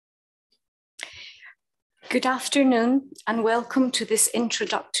Good afternoon and welcome to this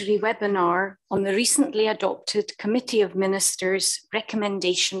introductory webinar on the recently adopted Committee of Ministers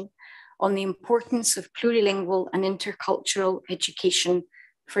recommendation on the importance of plurilingual and intercultural education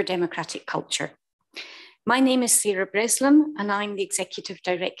for democratic culture. My name is Sarah Breslin and I'm the Executive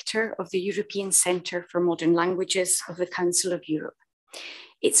Director of the European Centre for Modern Languages of the Council of Europe.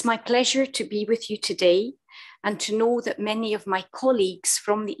 It's my pleasure to be with you today and to know that many of my colleagues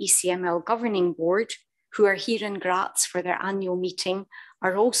from the ECML Governing Board who are here in Graz for their annual meeting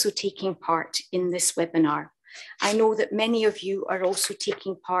are also taking part in this webinar. I know that many of you are also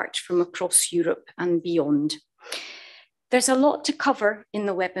taking part from across Europe and beyond. There's a lot to cover in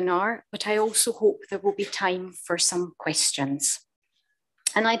the webinar, but I also hope there will be time for some questions.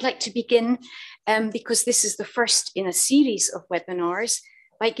 And I'd like to begin, because this is the first in a series of webinars,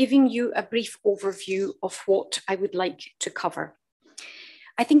 by giving you a brief overview of what I would like to cover.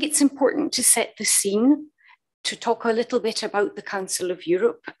 I think it's important to set the scene, to talk a little bit about the Council of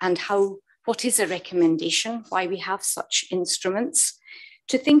Europe and what is a recommendation, why we have such instruments,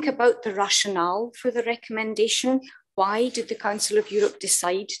 to think about the rationale for the recommendation. Why did the Council of Europe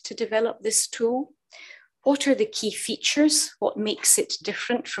decide to develop this tool? What are the key features? What makes it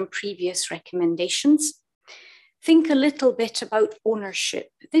different from previous recommendations? Think a little bit about ownership.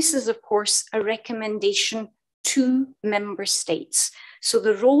 This is, of course, a recommendation to member states. So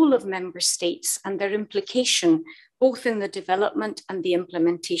the role of member states and their implication, both in the development and the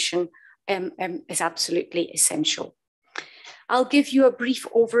implementation, is absolutely essential. I'll give you a brief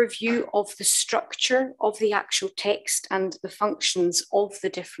overview of the structure of the actual text and the functions of the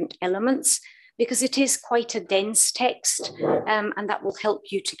different elements, because it is quite a dense text, and that will help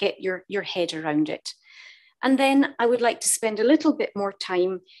you to get your head around it. And then I would like to spend a little bit more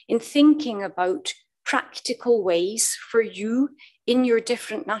time in thinking about practical ways for you in your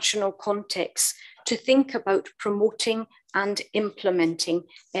different national contexts to think about promoting and implementing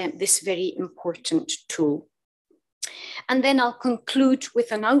this very important tool. And then I'll conclude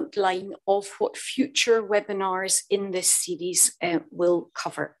with an outline of what future webinars in this series will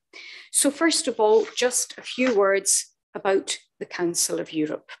cover. So first of all, just a few words about the Council of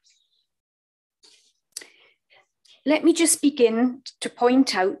Europe. Let me just begin to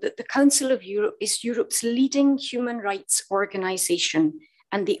point out that the Council of Europe is Europe's leading human rights organization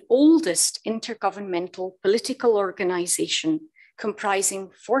and the oldest intergovernmental political organization,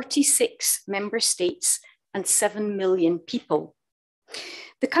 comprising 46 member states and 7 million people.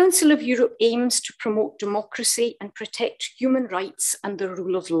 The Council of Europe aims to promote democracy and protect human rights and the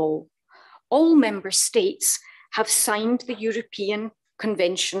rule of law. All member states have signed the European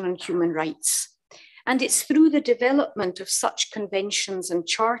Convention on Human Rights. And it's through the development of such conventions and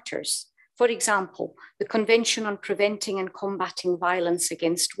charters, for example, the Convention on Preventing and Combating Violence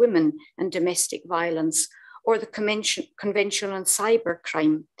Against Women and Domestic Violence, or the Convention on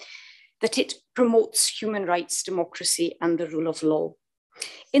Cybercrime, that it promotes human rights, democracy, and the rule of law.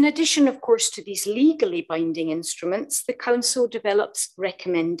 In addition, of course, to these legally binding instruments, the Council develops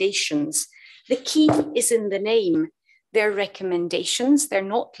recommendations. The key is in the name. They're recommendations, they're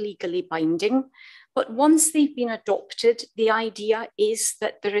not legally binding. But once they've been adopted, the idea is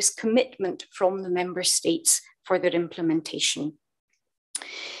that there is commitment from the member states for their implementation.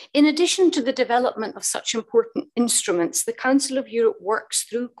 In addition to the development of such important instruments, the Council of Europe works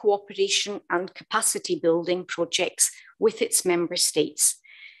through cooperation and capacity building projects with its member states.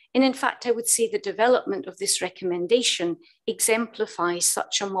 And in fact, I would say the development of this recommendation exemplifies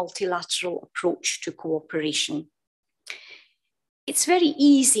such a multilateral approach to cooperation. It's very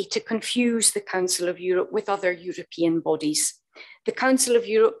easy to confuse the Council of Europe with other European bodies. The Council of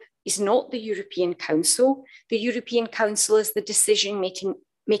Europe is not the European Council. The European Council is the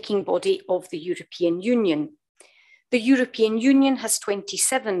decision-making body of the European Union. The European Union has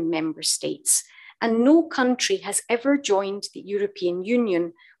 27 member states, and no country has ever joined the European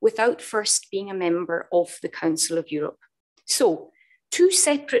Union without first being a member of the Council of Europe. So, two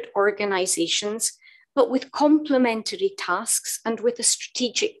separate organizations, but with complementary tasks and with a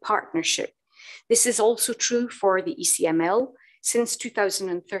strategic partnership. This is also true for the ECML. Since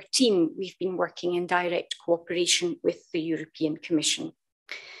 2013, we've been working in direct cooperation with the European Commission.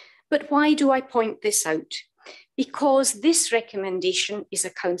 But why do I point this out? Because this recommendation is a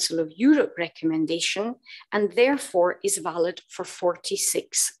Council of Europe recommendation and therefore is valid for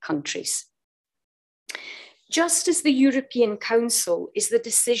 46 countries. Just as the European Council is the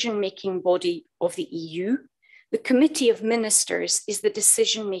decision-making body of the EU, the Committee of Ministers is the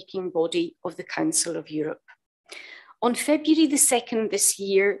decision-making body of the Council of Europe. On February the 2nd this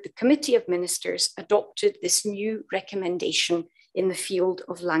year, the Committee of Ministers adopted this new recommendation in the field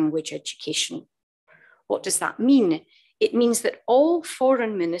of language education. What does that mean? It means that all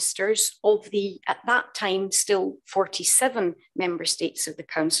foreign ministers of the, at that time, still 47 member states of the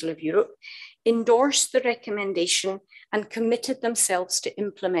Council of Europe, endorsed the recommendation and committed themselves to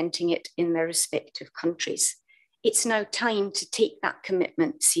implementing it in their respective countries. It's now time to take that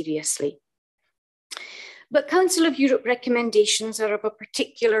commitment seriously. But Council of Europe recommendations are of a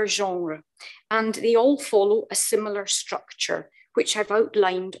particular genre, and they all follow a similar structure, which I've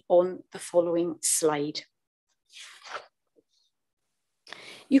outlined on the following slide.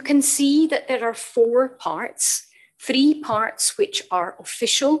 You can see that there are 4 parts, 3 parts which are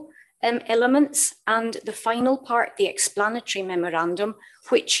official elements, and the final part, the explanatory memorandum,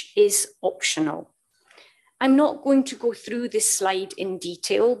 which is optional. I'm not going to go through this slide in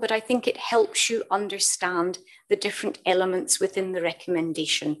detail, but I think it helps you understand the different elements within the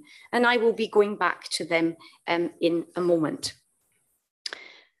recommendation, and I will be going back to them in a moment.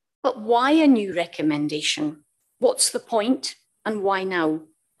 But why a new recommendation? What's the point, and why now?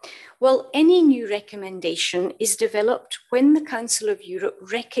 Well, any new recommendation is developed when the Council of Europe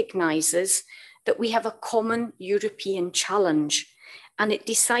recognises that we have a common European challenge, and it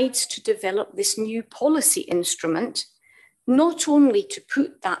decides to develop this new policy instrument, not only to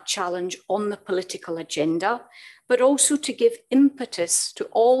put that challenge on the political agenda, but also to give impetus to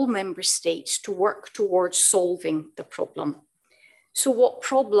all member states to work towards solving the problem. So what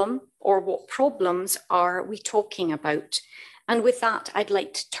problem or what problems are we talking about? And with that, I'd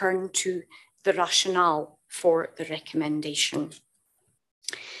like to turn to the rationale for the recommendation.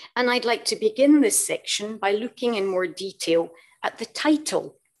 And I'd like to begin this section by looking in more detail at the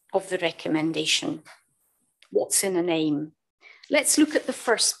title of the recommendation. What's in a name? Let's look at the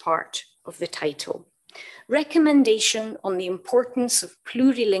first part of the title. Recommendation on the importance of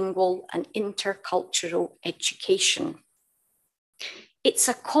plurilingual and intercultural education. It's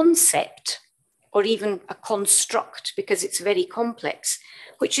a concept, or even a construct, because it's very complex,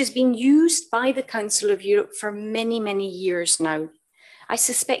 which has been used by the Council of Europe for many, many years now. I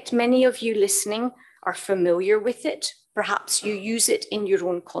suspect many of you listening are familiar with it. Perhaps you use it in your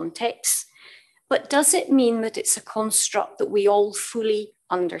own context. But does it mean that it's a construct that we all fully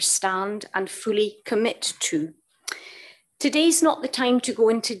understand and fully commit to? Today's not the time to go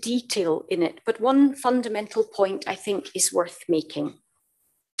into detail in it, but one fundamental point I think is worth making.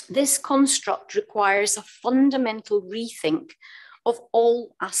 This construct requires a fundamental rethink of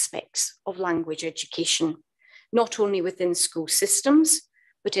all aspects of language education, not only within school systems,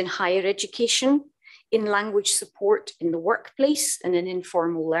 but in higher education, in language support in the workplace and in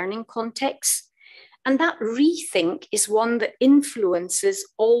informal learning contexts. And that rethink is one that influences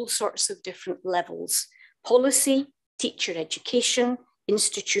all sorts of different levels: policy, teacher education,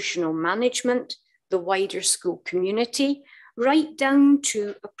 institutional management, the wider school community, right down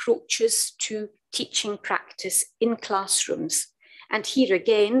to approaches to teaching practice in classrooms. And here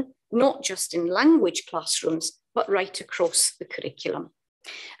again, not just in language classrooms, but right across the curriculum.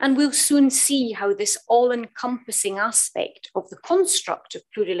 And we'll soon see how this all-encompassing aspect of the construct of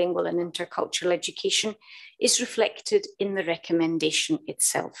plurilingual and intercultural education is reflected in the recommendation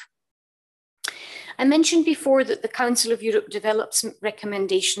itself. I mentioned before that the Council of Europe develops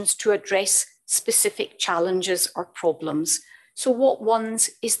recommendations to address specific challenges or problems. So what ones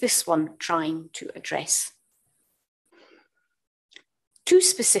is this one trying to address? 2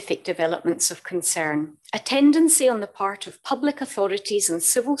 specific developments of concern: a tendency on the part of public authorities and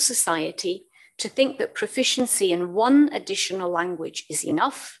civil society to think that proficiency in one additional language is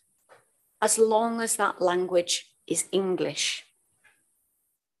enough, as long as that language is English.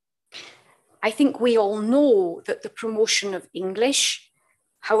 I think we all know that the promotion of English,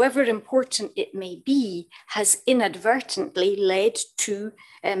 however important it may be, has inadvertently led to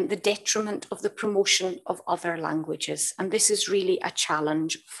the detriment of the promotion of other languages. And this is really a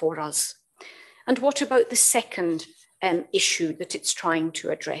challenge for us. And what about the second issue that it's trying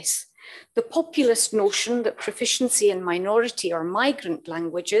to address? The populist notion that proficiency in minority or migrant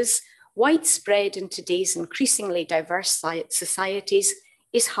languages, widespread in today's increasingly diverse societies,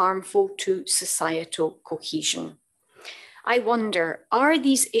 is harmful to societal cohesion. I wonder, are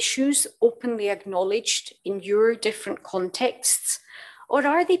these issues openly acknowledged in your different contexts, or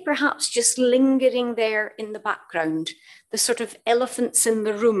are they perhaps just lingering there in the background, the sort of elephants in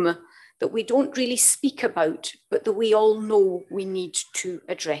the room that we don't really speak about, but that we all know we need to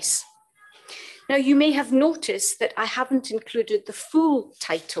address? Now, you may have noticed that I haven't included the full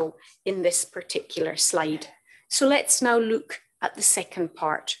title in this particular slide. So let's now look at the second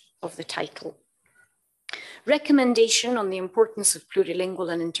part of the title. Recommendation on the importance of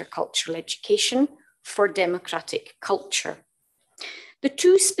plurilingual and intercultural education for democratic culture. The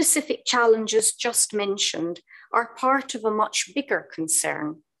two specific challenges just mentioned are part of a much bigger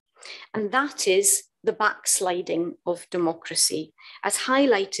concern, and that is the backsliding of democracy, as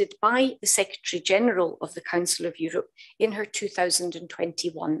highlighted by the Secretary General of the Council of Europe in her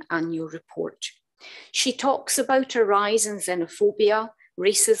 2021 annual report. She talks about a rise in xenophobia,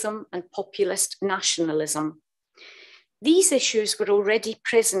 racism, and populist nationalism. These issues were already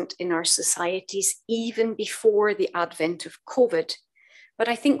present in our societies even before the advent of COVID, but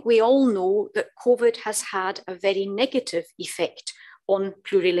I think we all know that COVID has had a very negative effect on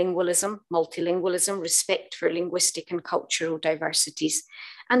plurilingualism, multilingualism, respect for linguistic and cultural diversities,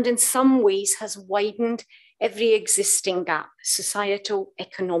 and in some ways has widened every existing gap, societal,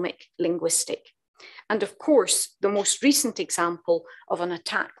 economic, linguistic. And of course, the most recent example of an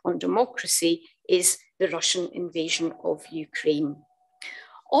attack on democracy is the Russian invasion of Ukraine.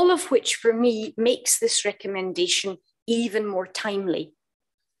 All of which for me makes this recommendation even more timely.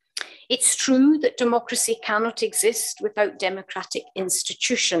 It's true that democracy cannot exist without democratic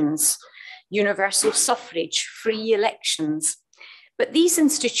institutions, universal suffrage, free elections. But these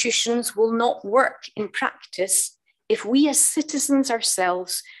institutions will not work in practice if we as citizens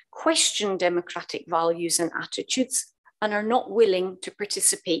ourselves question democratic values and attitudes and are not willing to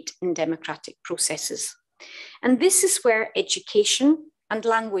participate in democratic processes. And this is where education and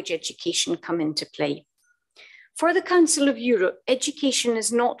language education come into play. For the Council of Europe, education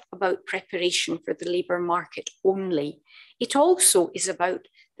is not about preparation for the labour market only. It also is about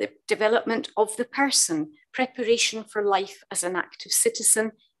the development of the person, preparation for life as an active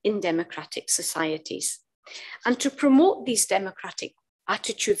citizen in democratic societies. And to promote these democratic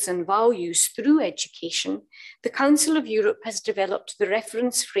attitudes and values through education, the Council of Europe has developed the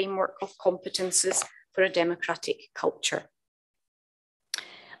reference framework of competences for a democratic culture.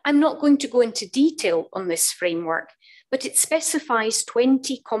 I'm not going to go into detail on this framework, but it specifies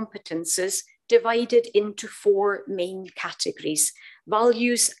 20 competences divided into 4 main categories: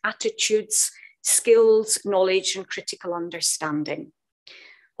 values, attitudes, skills, knowledge, and critical understanding.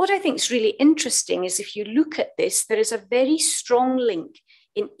 What I think is really interesting is if you look at this, there is a very strong link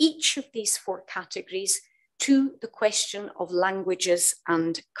in each of these 4 categories to the question of languages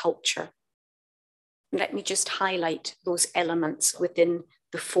and culture. Let me just highlight those elements within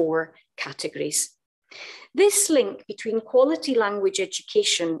the 4 categories. This link between quality language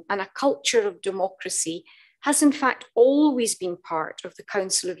education and a culture of democracy has in fact always been part of the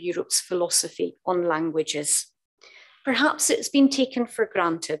Council of Europe's philosophy on languages. Perhaps it's been taken for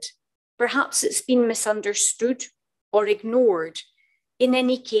granted, perhaps it's been misunderstood or ignored. In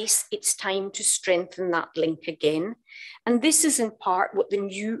any case, it's time to strengthen that link again. And this is in part what the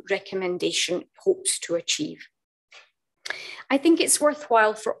new recommendation hopes to achieve. I think it's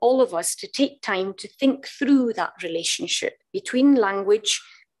worthwhile for all of us to take time to think through that relationship between language,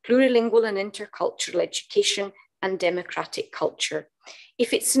 plurilingual and intercultural education, and democratic culture.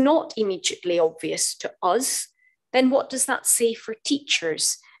 If it's not immediately obvious to us, then what does that say for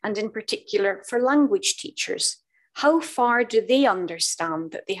teachers, and in particular for language teachers? How far do they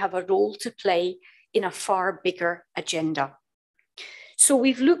understand that they have a role to play in a far bigger agenda? So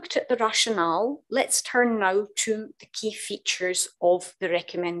we've looked at the rationale. Let's turn now to the key features of the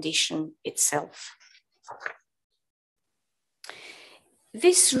recommendation itself.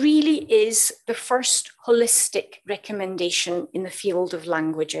 This really is the first holistic recommendation in the field of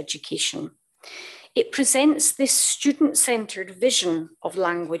language education. It presents this student-centered vision of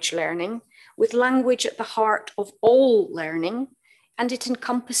language learning with language at the heart of all learning, and it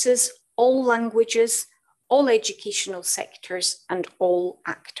encompasses all languages, all educational sectors, and all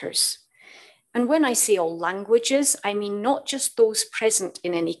actors. And when I say all languages, I mean not just those present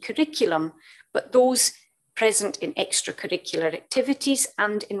in any curriculum, but those present in extracurricular activities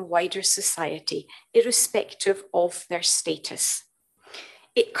and in wider society, irrespective of their status.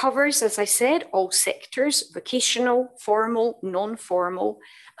 It covers, as I said, all sectors, vocational, formal, non-formal,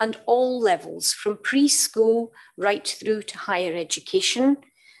 and all levels from preschool right through to higher education,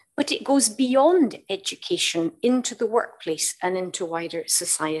 but it goes beyond education into the workplace and into wider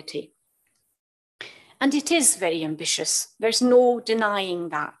society. And it is very ambitious. There's no denying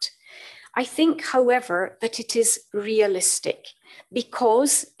that. I think, however, that it is realistic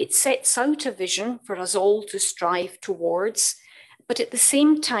because it sets out a vision for us all to strive towards, but at the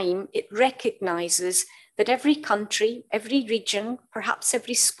same time, it recognizes that every country, every region, perhaps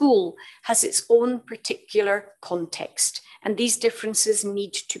every school has its own particular context, and these differences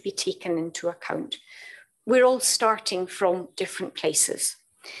need to be taken into account. We're all starting from different places.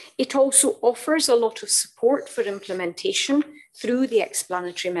 It also offers a lot of support for implementation through the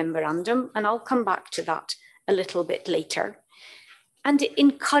explanatory memorandum, and I'll come back to that a little bit later. and it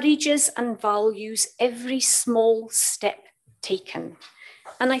encourages and values every small step taken.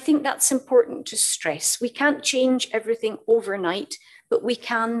 And I think that's important to stress. We can't change everything overnight, but we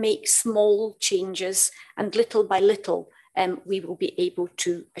can make small changes, and little by little, we will be able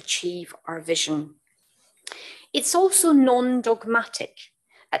to achieve our vision. It's also non-dogmatic.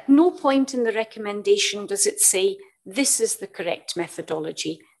 At no point in the recommendation does it say, this is the correct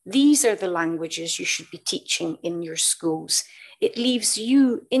methodology. These are the languages you should be teaching in your schools. It leaves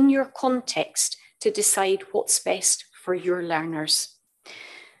you in your context to decide what's best for your learners.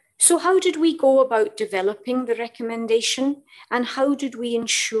 So how did we go about developing the recommendation, and how did we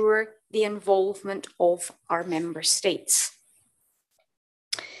ensure the involvement of our member states?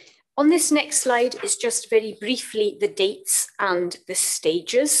 On this next slide is just very briefly the dates and the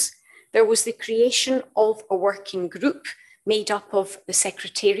stages. There was the creation of a working group made up of the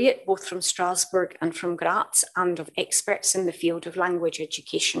Secretariat, both from Strasbourg and from Graz, and of experts in the field of language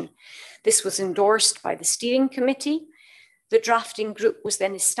education. This was endorsed by the steering committee. The drafting group was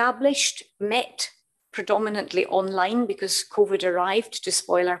then established, met predominantly online because COVID arrived to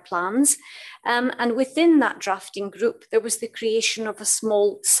spoil our plans. And within that drafting group, there was the creation of a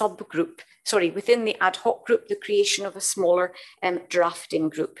small subgroup. Within the ad hoc group, the creation of a smaller drafting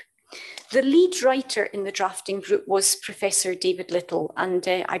group. The lead writer in the drafting group was Professor David Little, and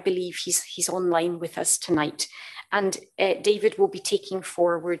I believe he's online with us tonight. And David will be taking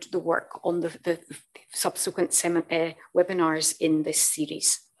forward the work on the subsequent webinars in this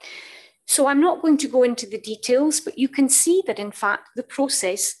series. So I'm not going to go into the details, but you can see that in fact the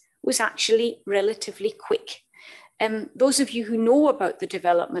process was actually relatively quick. Those of you who know about the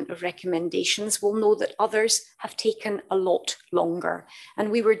development of recommendations will know that others have taken a lot longer.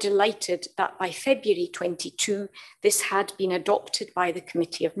 And we were delighted that by February 22, this had been adopted by the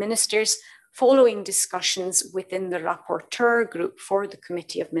Committee of Ministers, following discussions within the rapporteur group for the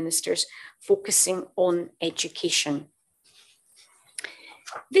Committee of Ministers, focusing on education.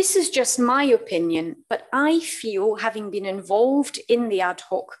 This is just my opinion, but I feel, having been involved in the ad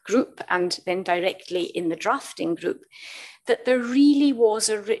hoc group and then directly in the drafting group, that there really was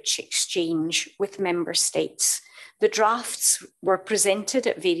a rich exchange with member states. The drafts were presented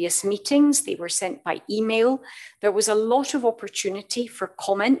at various meetings, they were sent by email. There was a lot of opportunity for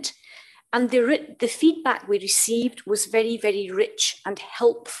comment, and the feedback we received was very, very rich and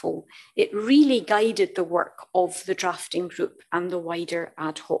helpful. It really guided the work of the drafting group and the wider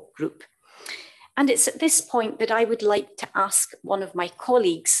ad hoc group. And it's at this point that I would like to ask one of my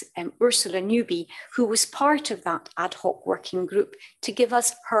colleagues, Ursula Newby, who was part of that ad hoc working group, to give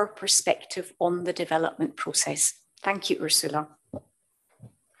us her perspective on the development process. Thank you, Ursula.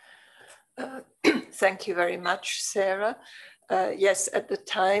 Thank you very much, Sarah. Yes, at the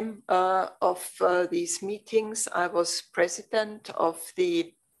time of these meetings, I was president of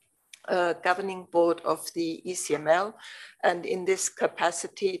the governing board of the ECML, and in this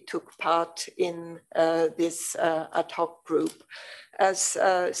capacity took part in this ad hoc group. As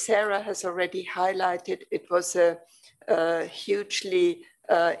Sarah has already highlighted, it was a hugely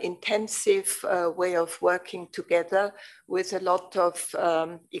intensive way of working together, with a lot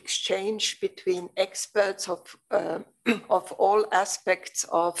of exchange between experts of all aspects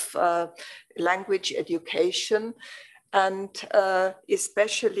of language education, and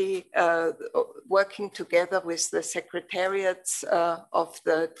especially working together with the secretariats of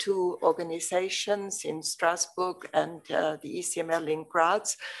the two organizations in Strasbourg and the ECML in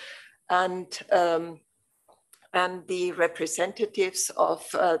Graz, and the representatives of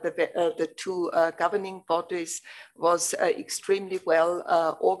the two governing bodies was extremely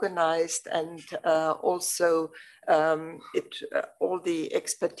well organized, and also all the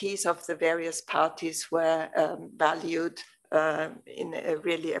expertise of the various parties were valued in a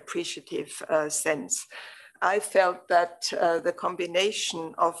really appreciative sense. I felt that the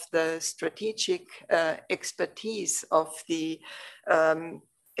combination of the strategic expertise of the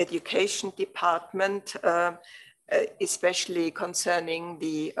education department, especially concerning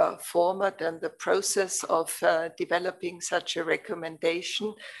the format and the process of developing such a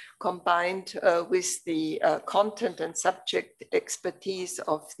recommendation, combined with the content and subject expertise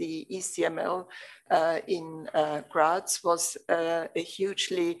of the ECML in Graz, was a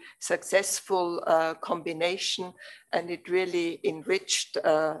hugely successful combination, and it really enriched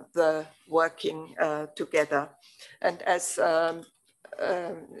the working together. And as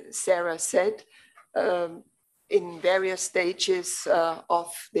Sarah said, in various stages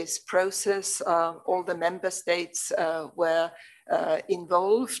of this process, all the member states were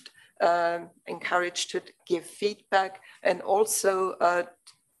involved, encouraged to give feedback, and also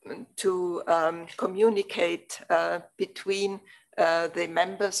to communicate between the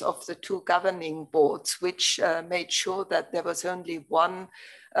members of the two governing boards, which made sure that there was only one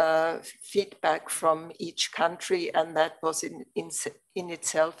feedback from each country, and that was in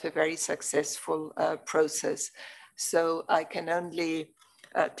itself a very successful process. So I can only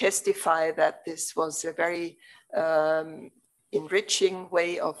testify that this was a very enriching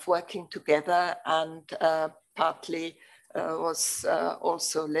way of working together, and partly was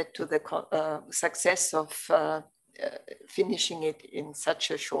also led to the success of finishing it in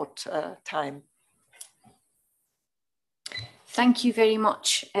such a short time. Thank you very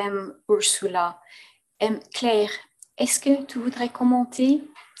much, Ursula. Claire, est-ce que tu voudrais commenter?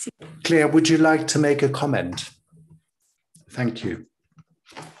 Claire, would you like to make a comment? Thank you.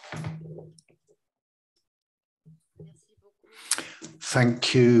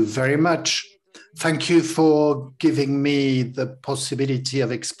 Thank you very much. Thank you for giving me the possibility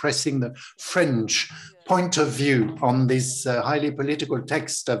of expressing the French point of view on this highly political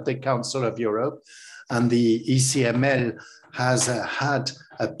text of the Council of Europe. And the ECML has had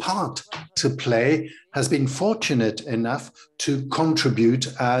a part to play, has been fortunate enough to contribute,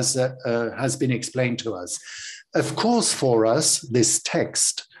 as has been explained to us. Of course, for us, this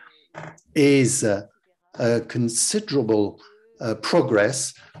text is a considerable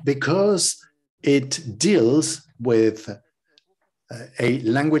progress because it deals with a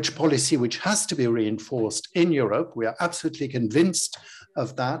language policy which has to be reinforced in Europe. We are absolutely convinced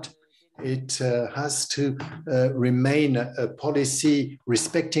of that. It has to remain a policy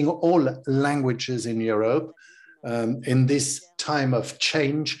respecting all languages in Europe in this time of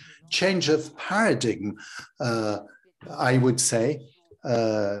change of paradigm, I would say.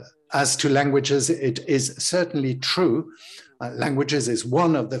 As to languages, it is certainly true. Languages is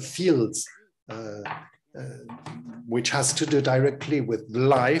one of the fields which has to do directly with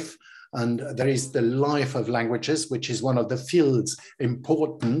life. And there is the life of languages, which is one of the fields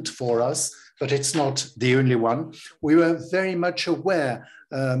important for us, but it's not the only one. We were very much aware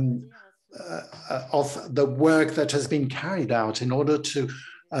of the work that has been carried out in order to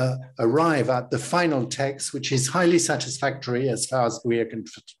arrive at the final text, which is highly satisfactory as far as we are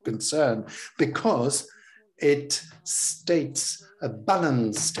concerned, because it states a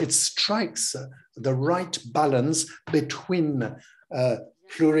balanced, it strikes the right balance between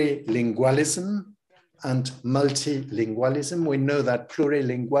plurilingualism and multilingualism. We know that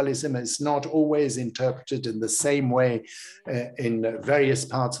plurilingualism is not always interpreted in the same way in various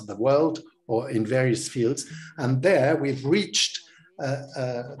parts of the world or in various fields. And there we've reached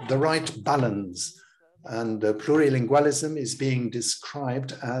the right balance. And plurilingualism is being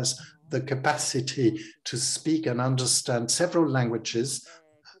described as the capacity to speak and understand several languages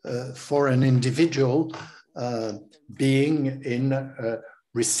for an individual being in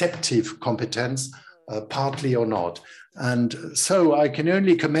receptive competence, partly or not. And so I can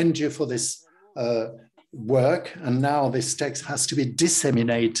only commend you for this work. And now this text has to be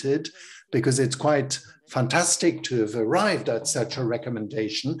disseminated because it's quite fantastic to have arrived at such a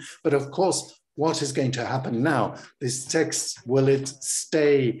recommendation. But of course, what is going to happen now? This text, will it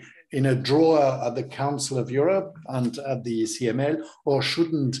stay in a drawer at the Council of Europe and at the ECML, or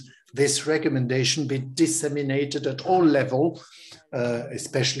shouldn't this recommendation be disseminated at all levels,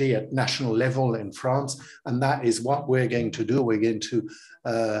 especially at national level in France? And that is what we're going to do. We're going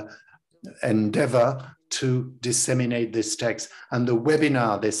to endeavor to disseminate this text. And the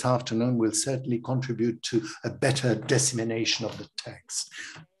webinar this afternoon will certainly contribute to a better dissemination of the text.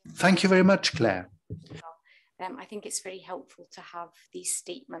 Thank you very much, Claire. I think it's very helpful to have these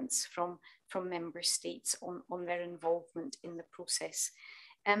statements from member states on their involvement in the process.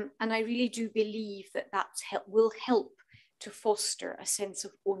 And I really do believe that will help to foster a sense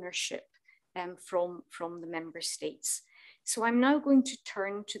of ownership from the member states. So I'm now going to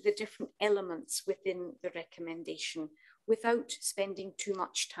turn to the different elements within the recommendation without spending too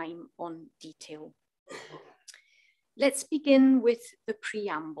much time on detail. Let's begin with the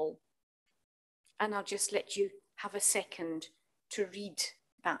preamble. And I'll just let you have a second to read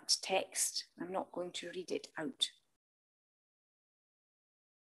that text. I'm not going to read it out.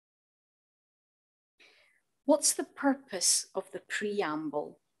 What's the purpose of the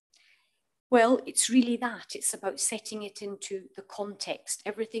preamble? Well, it's really that. It's about setting it into the context,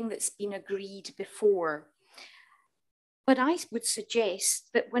 everything that's been agreed before. But I would suggest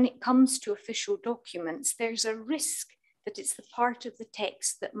that when it comes to official documents, there's a risk that it's the part of the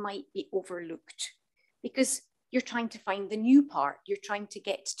text that might be overlooked because you're trying to find the new part, you're trying to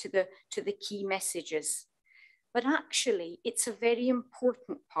get to the key messages. But actually, it's a very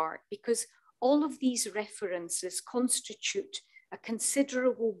important part because all of these references constitute a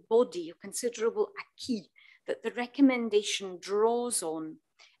considerable body, a considerable acquis that the recommendation draws on,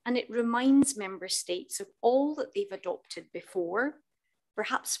 and it reminds member states of all that they've adopted before,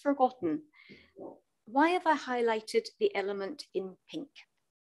 perhaps forgotten. Why have I highlighted the element in pink?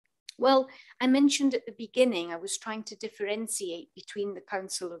 Well, I mentioned at the beginning, I was trying to differentiate between the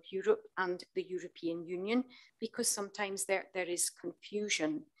Council of Europe and the European Union, because sometimes there is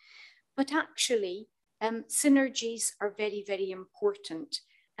confusion. But actually, synergies are very, very important.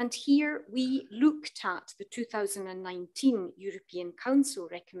 And here we looked at the 2019 European Council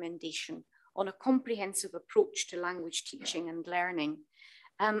recommendation on a comprehensive approach to language teaching and learning.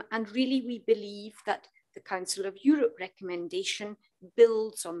 And really, we believe that the Council of Europe recommendation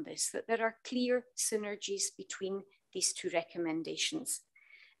builds on this, that there are clear synergies between these two recommendations.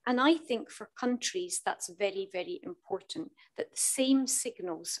 And I think for countries, that's very, very important, that the same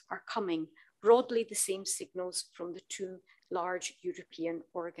signals are coming, broadly the same signals from the two large European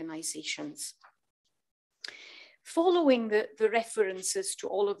organizations. Following the references to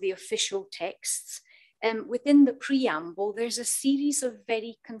all of the official texts, within the preamble, there's a series of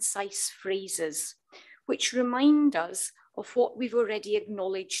very concise phrases which remind us of what we've already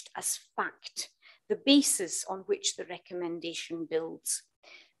acknowledged as fact, the basis on which the recommendation builds.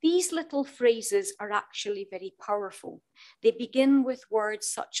 These little phrases are actually very powerful. They begin with words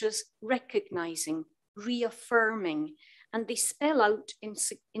such as recognizing, reaffirming, and they spell out in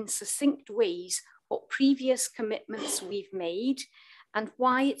succinct ways what previous commitments we've made and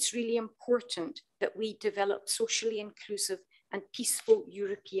why it's really important that we develop socially inclusive and peaceful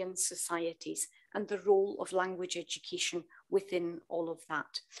European societies, and the role of language education within all of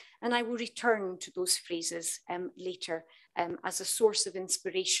that. And I will return to those phrases later as a source of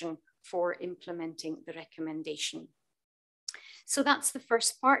inspiration for implementing the recommendation. So that's the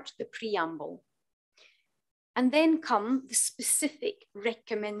first part, the preamble. And then come the specific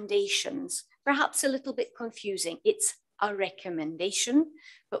recommendations, perhaps a little bit confusing. It's a recommendation,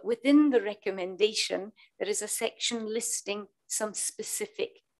 but within the recommendation, there is a section listing some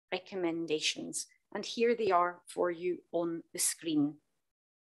specific recommendations. And here they are for you on the screen.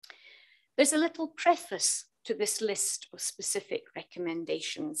 There's a little preface to this list of specific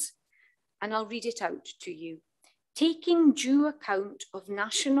recommendations, and I'll read it out to you. Taking due account of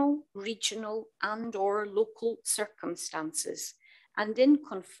national, regional, and/or local circumstances, and in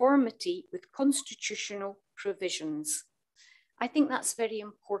conformity with constitutional provisions. I think that's very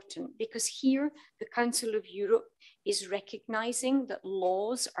important, because here the Council of Europe is recognizing that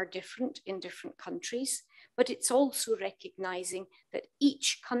laws are different in different countries, but it's also recognizing that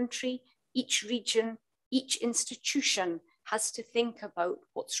each country, each region, each institution has to think about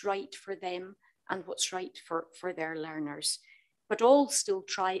what's right for them and what's right for their learners, but all still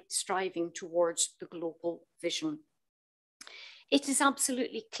striving towards the global vision. It is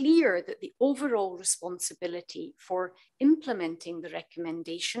absolutely clear that the overall responsibility for implementing the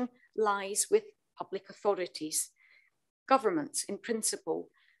recommendation lies with public authorities, governments in principle.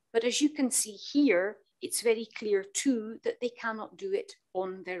 But as you can see here, it's very clear too that they cannot do it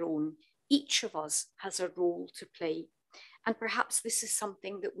on their own. Each of us has a role to play. And perhaps this is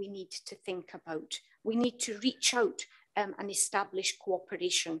something that we need to think about. We need to reach out and establish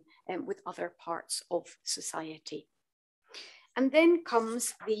cooperation with other parts of society. And then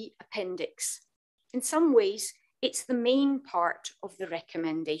comes the appendix. In some ways, it's the main part of the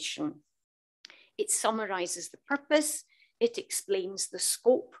recommendation. It summarizes the purpose, it explains the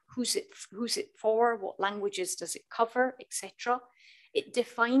scope, who's it for, what languages does it cover, etc. It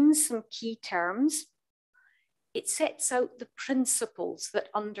defines some key terms. It sets out the principles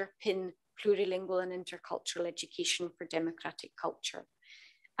that underpin plurilingual and intercultural education for democratic culture.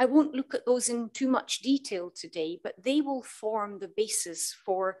 I won't look at those in too much detail today, but they will form the basis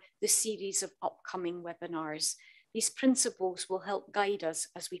for the series of upcoming webinars. These principles will help guide us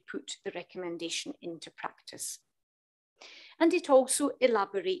as we put the recommendation into practice. And it also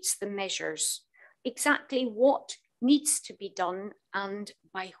elaborates the measures, exactly what needs to be done and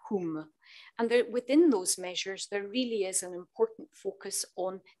by whom. And within those measures, there really is an important focus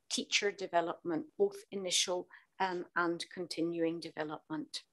on teacher development, both initial and continuing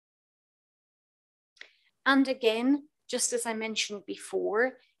development. And again, just as I mentioned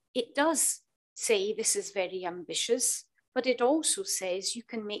before, it does say this is very ambitious, but it also says you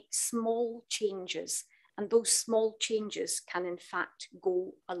can make small changes, and those small changes can in fact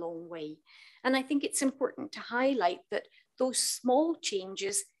go a long way. And I think it's important to highlight that those small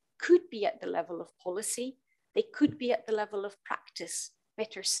changes could be at the level of policy, they could be at the level of practice,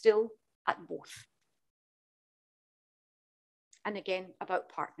 better still, at both. And again, about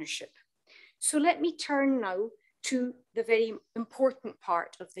partnership. So let me turn now to the very important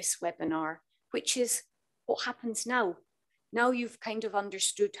part of this webinar, which is What happens now? Now you've kind of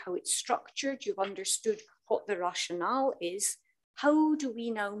understood how it's structured, you've understood what the rationale is. How do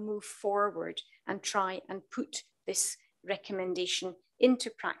we now move forward and try and put this recommendation into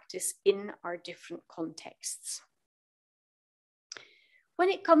practice in our different contexts? When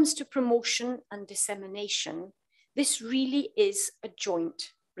it comes to promotion and dissemination, this really is a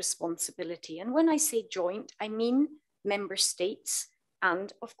joint responsibility. And when I say joint, I mean member states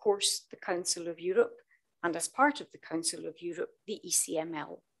and, of course, the Council of Europe, and as part of the Council of Europe, the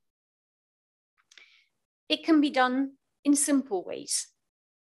ECML. It can be done in simple ways.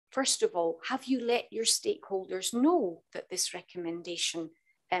 First of all, have you let your stakeholders know that this recommendation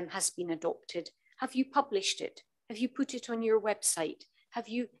has been adopted? Have you published it? Have you put it on your website? Have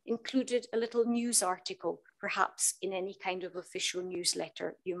you included a little news article, perhaps in any kind of official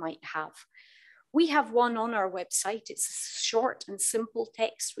newsletter you might have? We have one on our website. It's a short and simple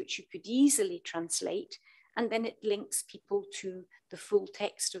text which you could easily translate, and then it links people to the full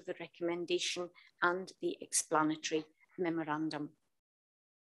text of the recommendation and the explanatory memorandum.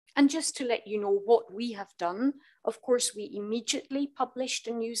 And just to let you know what we have done, of course, we immediately published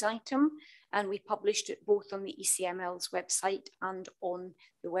a news item, and we published it both on the ECML's website and on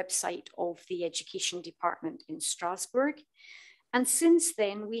the website of the Education Department in Strasbourg. And since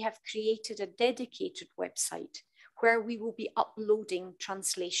then, we have created a dedicated website where we will be uploading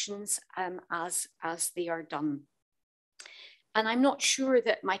translations as they are done. And I'm not sure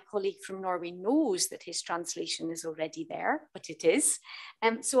that my colleague from Norway knows that his translation is already there, but it is.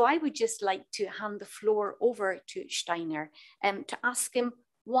 So I would just like to hand the floor over to Steinar to ask him,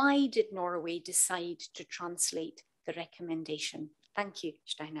 why did Norway decide to translate the recommendation? Thank you,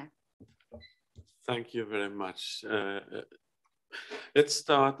 Steinar. Thank you very much. Let's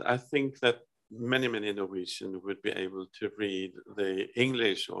start. I think that many Norwegians would be able to read the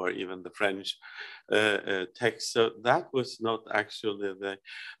English or even the French text. So that was not actually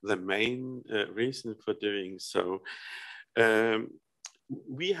the main reason for doing so.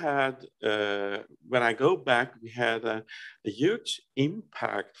 We had, when I go back, we had a huge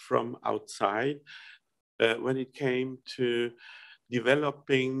impact from outside when it came to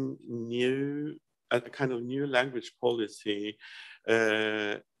developing a kind of new language policy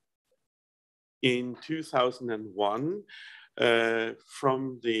in 2001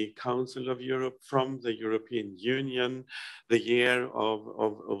 from the Council of Europe, from the European Union, the year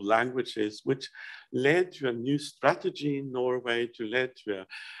of languages, which led to a new strategy in Norway, led to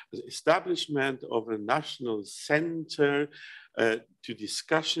the establishment of a national center, to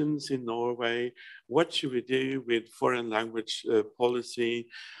discussions in Norway. What should we do with foreign language policy?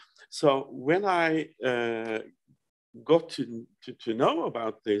 So when I got to know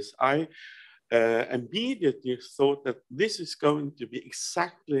about this, I immediately thought that this is going to be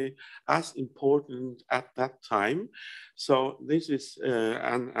exactly as important at that time. So this is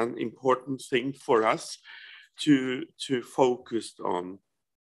an important thing for us to focus on.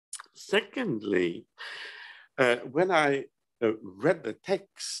 Secondly, when I read the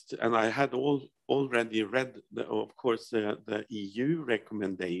text, and I had already read, of course, the EU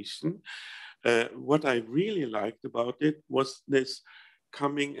recommendation, what I really liked about it was this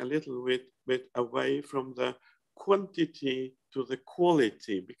coming a little bit away from the quantity to the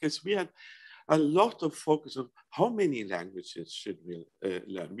quality, because we had a lot of focus on how many languages should we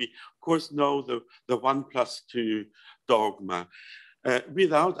learn. We, of course, know the 1+2 dogma,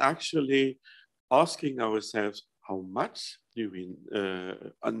 without actually asking ourselves, how much do we,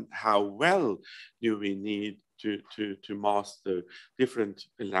 and how well do we need to master different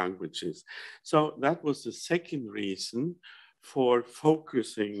languages? So that was the second reason for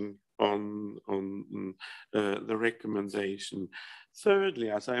focusing on the recommendation. Thirdly,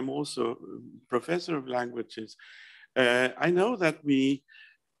 as I'm also professor of languages, I know that we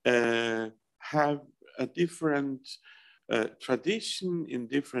have a different tradition in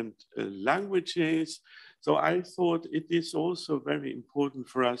different languages. So I thought it is also very important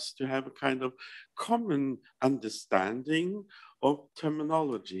for us to have a kind of common understanding of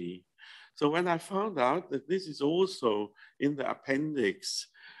terminology. So when I found out that this is also in the appendix,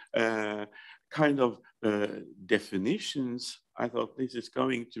 kind of definitions, I thought this is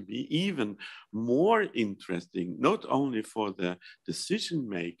going to be even more interesting, not only for the decision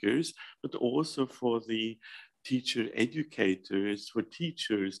makers, but also for the teacher educators, for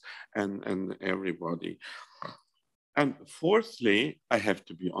teachers and everybody. And fourthly, I have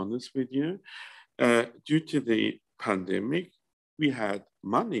to be honest with you, due to the pandemic, we had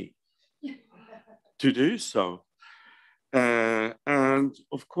money to do so. And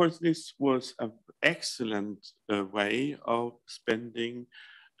of course, this was an excellent way of spending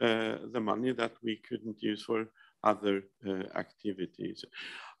the money that we couldn't use for other activities.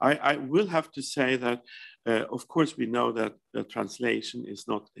 I will have to say that, of course, we know that the translation is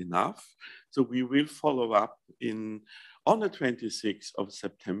not enough. So we will follow up on the 26th of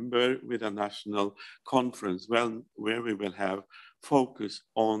September with a national conference where we will have focus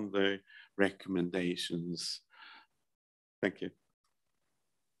on the recommendations. Thank you.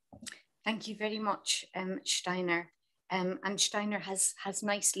 Thank you very much, Steiner. And Steiner has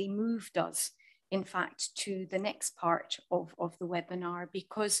nicely moved us, in fact, to the next part of the webinar,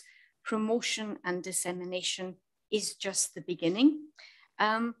 because promotion and dissemination is just the beginning.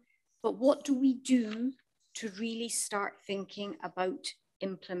 But what do we do to really start thinking about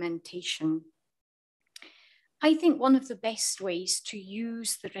implementation? I think one of the best ways to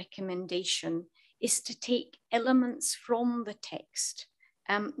use the recommendation is to take elements from the text,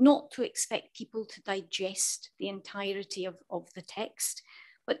 not to expect people to digest the entirety of the text,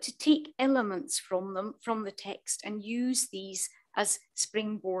 but to take elements from the text and use these as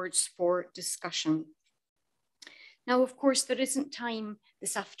springboards for discussion. Now, of course, there isn't time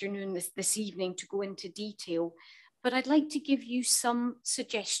this afternoon, this evening, to go into detail, but I'd like to give you some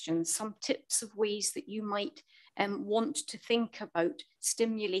suggestions, some tips of ways that you might want to think about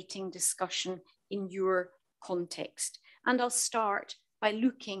stimulating discussion in your context. And I'll start by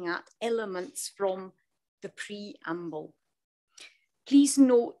looking at elements from the preamble. Please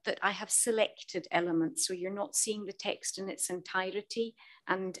note that I have selected elements, so you're not seeing the text in its entirety,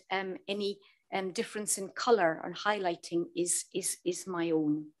 and any difference in color and highlighting is my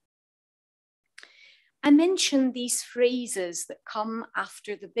own. I mentioned these phrases that come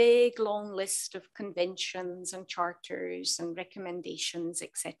after the big long list of conventions and charters and recommendations,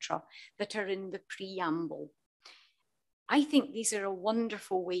 etc., that are in the preamble. I think these are a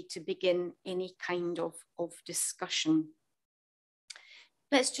wonderful way to begin any kind of discussion.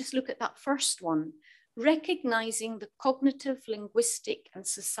 Let's just look at that first one. Recognizing the cognitive, linguistic, and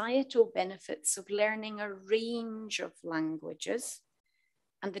societal benefits of learning a range of languages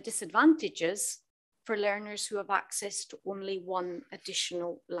and the disadvantages for learners who have access to only one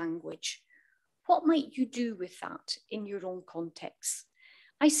additional language. What might you do with that in your own context?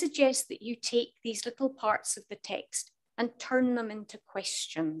 I suggest that you take these little parts of the text and turn them into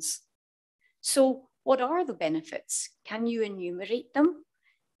questions. So, what are the benefits? Can you enumerate them?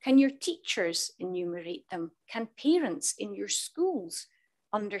 Can your teachers enumerate them? Can parents in your schools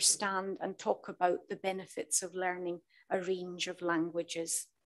understand and talk about the benefits of learning a range of languages?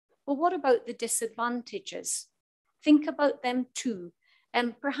 Well, what about the disadvantages? Think about them too,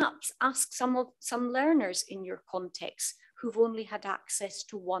 and perhaps ask some learners in your context who've only had access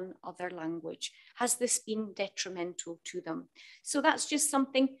to one other language. Has this been detrimental to them? So that's just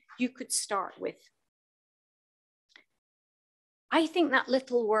something you could start with. I think that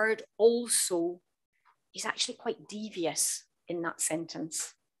little word also is actually quite devious in that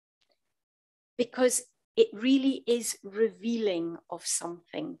sentence, because it really is revealing of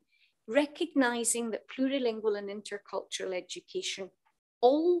something, recognizing that plurilingual and intercultural education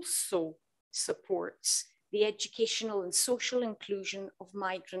also supports the educational and social inclusion of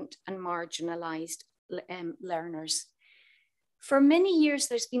migrant and marginalized learners. For many years,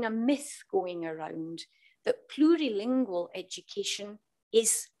 there's been a myth going around that plurilingual education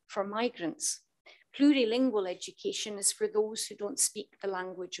is for migrants. Plurilingual education is for those who don't speak the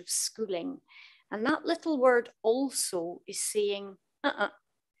language of schooling. And that little word also is saying,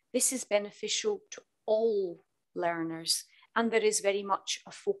 this is beneficial to all learners. And there is very much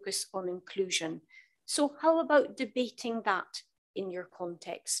a focus on inclusion. So how about debating that in your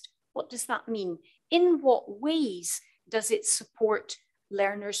context? What does that mean? In what ways does it support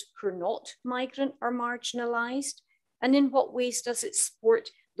learners who are not migrant or marginalized? And in what ways does it support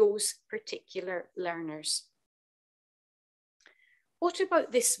those particular learners? What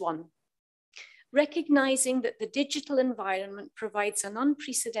about this one? Recognizing that the digital environment provides an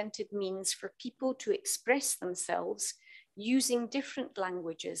unprecedented means for people to express themselves using different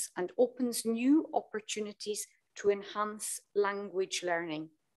languages and opens new opportunities to enhance language learning,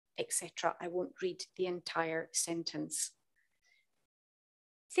 etc. I won't read the entire sentence.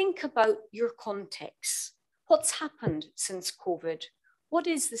 Think about your context. What's happened since COVID? What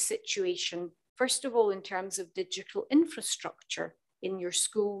is the situation, first of all, in terms of digital infrastructure in your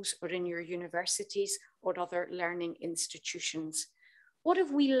schools or in your universities or other learning institutions? What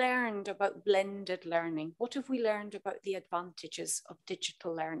have we learned about blended learning? What have we learned about the advantages of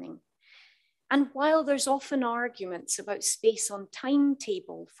digital learning? And while there's often arguments about space on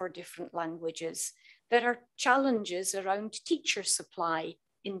timetable for different languages, there are challenges around teacher supply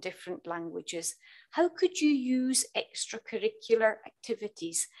in different languages? How could you use extracurricular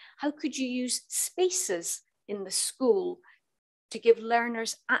activities? How could you use spaces in the school to give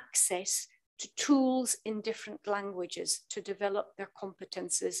learners access to tools in different languages to develop their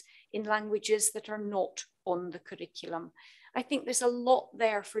competences in languages that are not on the curriculum? I think there's a lot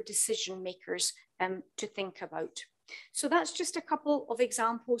there for decision makers to think about. So that's just a couple of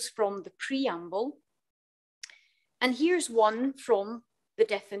examples from the preamble. And here's one from the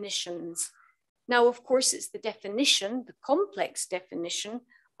definitions. Now, of course, it's the definition, the complex definition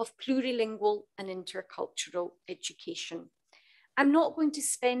of plurilingual and intercultural education. I'm not going to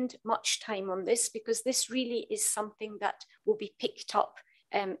spend much time on this because this really is something that will be picked up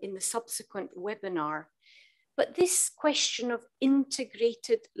in the subsequent webinar. But this question of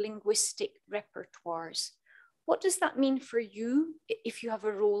integrated linguistic repertoires, what does that mean for you if you have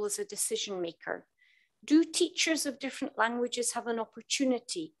a role as a decision maker? Do teachers of different languages have an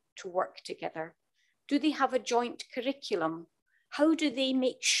opportunity to work together? Do they have a joint curriculum? How do they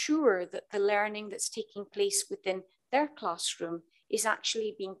make sure that the learning that's taking place within their classroom is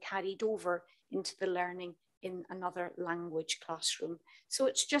actually being carried over into the learning in another language classroom? So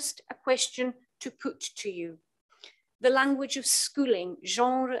it's just a question to put to you. The language of schooling,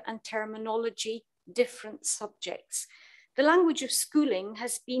 genre and terminology, different subjects. The language of schooling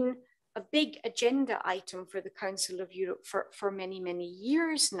has been a big agenda item for the Council of Europe for many, many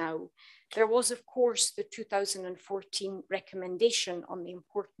years now. There was, of course, the 2014 recommendation on the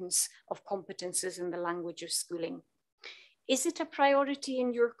importance of competences in the language of schooling. Is it a priority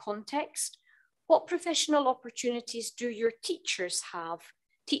in your context? What professional opportunities do your teachers have?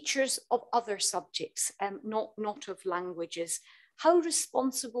 Teachers of other subjects, not of languages. How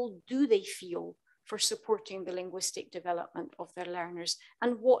responsible do they feel for supporting the linguistic development of their learners?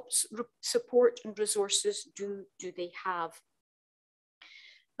 And what support and resources do they have?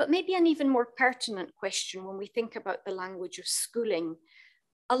 But maybe an even more pertinent question when we think about the language of schooling.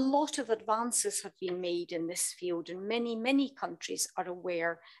 A lot of advances have been made in this field, and many countries are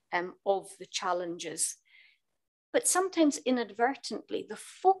aware of the challenges. But sometimes inadvertently, the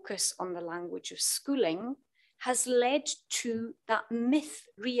focus on the language of schooling has led to that myth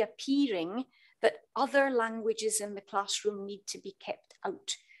reappearing that other languages in the classroom need to be kept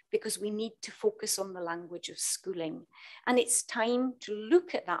out because we need to focus on the language of schooling. And it's time to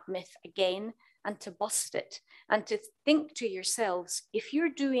look at that myth again and to bust it and to think to yourselves, if you're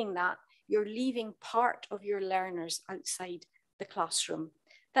doing that, you're leaving part of your learners outside the classroom.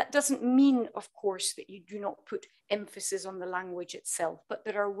 That doesn't mean, of course, that you do not put emphasis on the language itself, but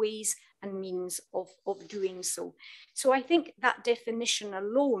there are ways and means of doing so. So I think that definition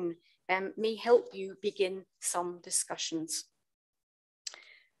alone may help you begin some discussions.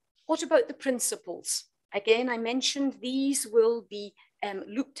 What about the principles? Again, I mentioned these will be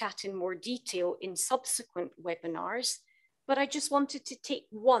looked at in more detail in subsequent webinars, but I just wanted to take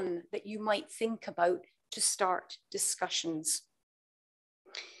one that you might think about to start discussions.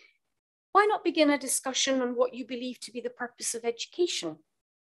 Why not begin a discussion on what you believe to be the purpose of education?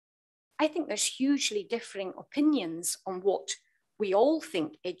 I think there's hugely differing opinions on what we all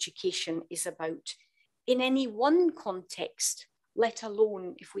think education is about in any one context, let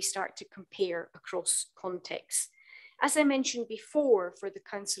alone if we start to compare across contexts. As I mentioned before, for the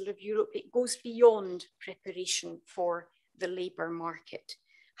Council of Europe, it goes beyond preparation for the labour market.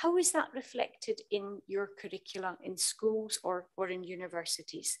 How is that reflected in your curricula in schools or in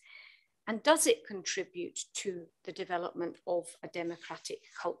universities? And does it contribute to the development of a democratic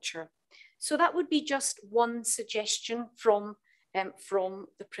culture? So that would be just one suggestion from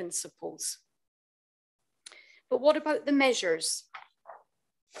the principles. But what about the measures?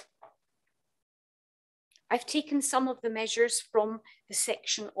 I've taken some of the measures from the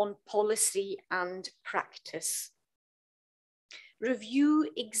section on policy and practice. Review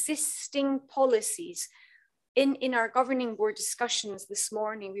existing policies. In our governing board discussions this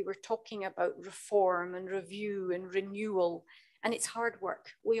morning, we were talking about reform and review and renewal, and it's hard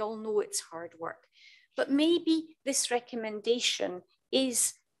work. We all know it's hard work. But maybe this recommendation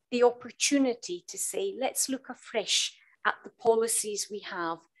is the opportunity to say, let's look afresh at the policies we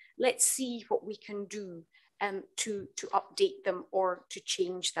have. Let's see what we can do to update them or to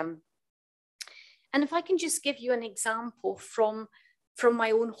change them. And if I can just give you an example from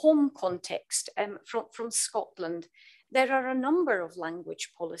my own home context, from Scotland, there are a number of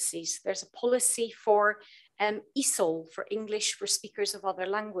language policies. There's a policy for ESOL, for English for speakers of other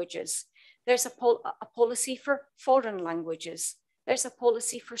languages. There's a policy for foreign languages. There's a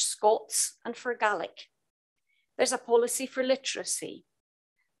policy for Scots and for Gaelic. There's a policy for literacy.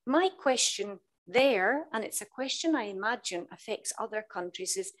 My question there, and it's a question I imagine affects other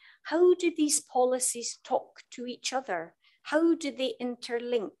countries, is how do these policies talk to each other? How do they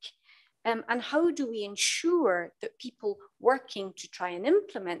interlink? And how do we ensure that people working to try and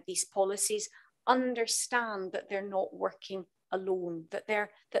implement these policies understand that they're not working alone, that there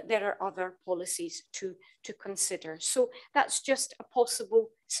are other policies to consider? So that's just a possible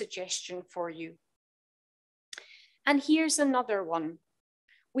suggestion for you. And here's another one.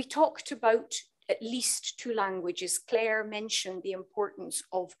 We talked about at least 2 languages. Claire mentioned the importance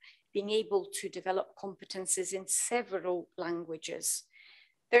of being able to develop competences in several languages.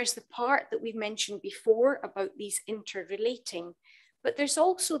 There's the part that we've mentioned before about these interrelating, but there's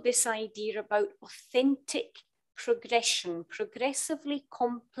also this idea about authentic progression, progressively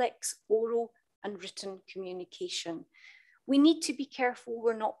complex oral and written communication. We need to be careful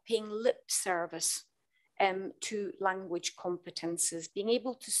we're not paying lip service to language competences. Being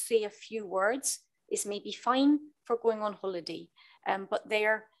able to say a few words is maybe fine for going on holiday, but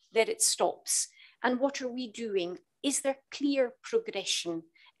there it stops. And what are we doing? Is there clear progression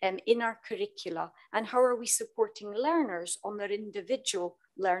in our curricula? And how are we supporting learners on their individual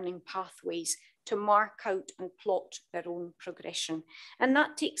learning pathways to mark out and plot their own progression? And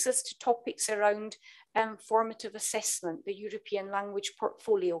that takes us to topics around formative assessment, the European language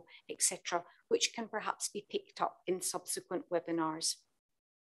portfolio, etc., which can perhaps be picked up in subsequent webinars.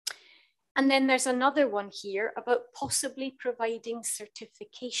 And then there's another one here about possibly providing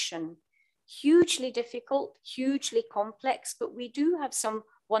certification. Hugely difficult, hugely complex, but we do have some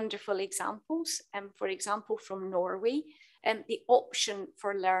wonderful examples. For example, from Norway, the option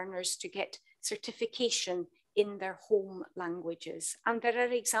for learners to get certification in their home languages. And there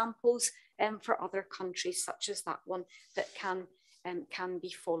are examples for other countries, such as that one, that can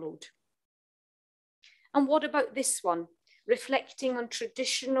be followed. And what about this one? Reflecting on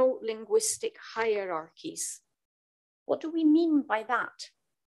traditional linguistic hierarchies. What do we mean by that?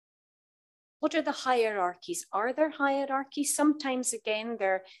 What are the hierarchies? Are there hierarchies? Sometimes, again,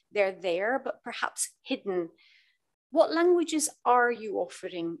 they're there, but perhaps hidden. What languages are you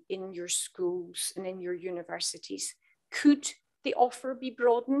offering in your schools and in your universities? Could the offer be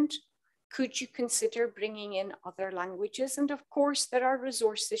broadened? Could you consider bringing in other languages? And of course, there are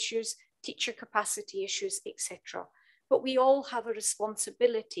resource issues, teacher capacity issues, etc. But we all have a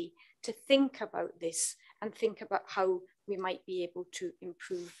responsibility to think about this and think about how we might be able to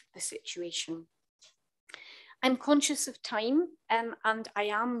improve the situation. I'm conscious of time, and I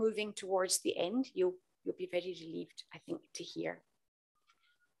am moving towards the end. You'll be very relieved, I think, to hear.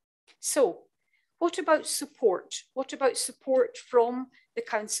 So, what about support? What about support from the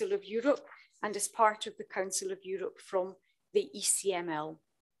Council of Europe and as part of the Council of Europe from the ECML?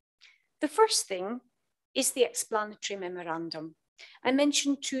 The first thing is the explanatory memorandum. I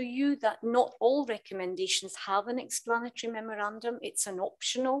mentioned to you that not all recommendations have an explanatory memorandum. It's an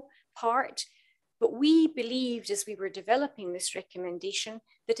optional part, but we believed as we were developing this recommendation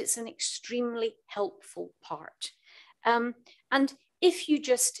that it's an extremely helpful part. And if you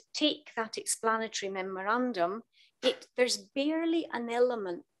just take that explanatory memorandum, there's barely an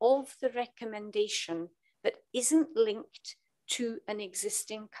element of the recommendation that isn't linked to an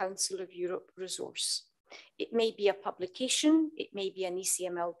existing Council of Europe resource. It may be a publication, it may be an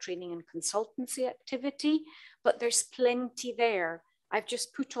ECML training and consultancy activity, but there's plenty there. I've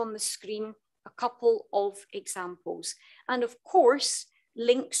just put on the screen a couple of examples. And of course,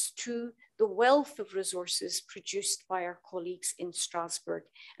 links to the wealth of resources produced by our colleagues in Strasbourg.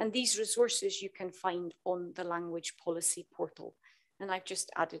 And these resources you can find on the language policy portal. And I've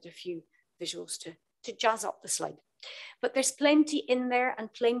just added a few visuals to jazz up the slide. But there's plenty in there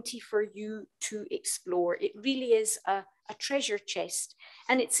and plenty for you to explore. It really is a treasure chest.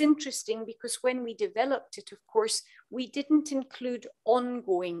 And it's interesting because when we developed it, of course, we didn't include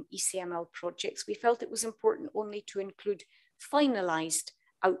ongoing ECML projects. We felt it was important only to include finalized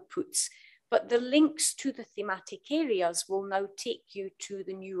outputs. But the links to the thematic areas will now take you to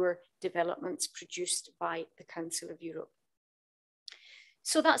the newer developments produced by the Council of Europe.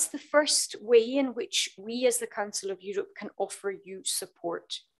 So that's the first way in which we as the Council of Europe can offer you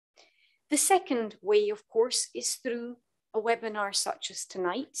support. The second way, of course, is through a webinar such as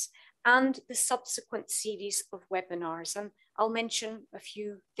tonight's and the subsequent series of webinars. And I'll mention a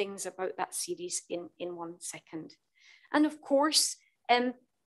few things about that series in 1 second. And of course,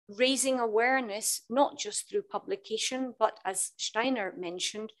 raising awareness, not just through publication, but as Steiner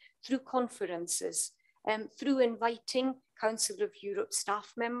mentioned, through conferences, through inviting Council of Europe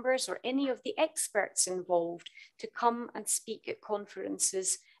staff members or any of the experts involved to come and speak at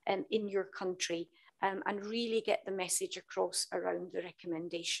conferences in your country and really get the message across around the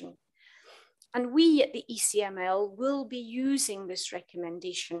recommendation. And we at the ECML will be using this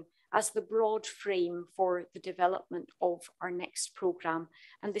recommendation as the broad frame for the development of our next programme.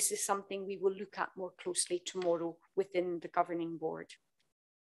 And this is something we will look at more closely tomorrow within the governing board.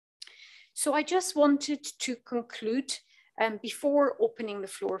 So I just wanted to conclude before opening the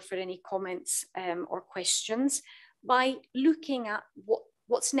floor for any comments or questions by looking at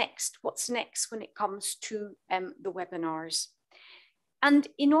what's next when it comes to the webinars. And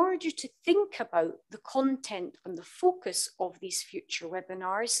in order to think about the content and the focus of these future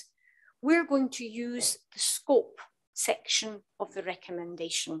webinars, we're going to use the scope section of the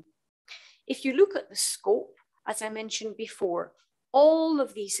recommendation. If you look at the scope, as I mentioned before, all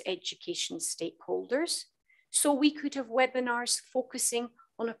of these education stakeholders, so we could have webinars focusing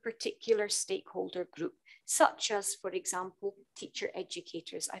on a particular stakeholder group, such as, for example, teacher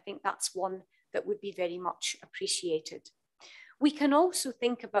educators. I think that's one that would be very much appreciated. We can also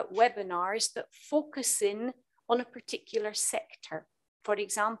think about webinars that focus in on a particular sector, for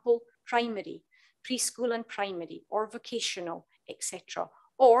example, primary, preschool and primary, or vocational, etc.,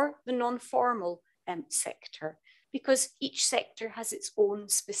 or the non-formal sector, because each sector has its own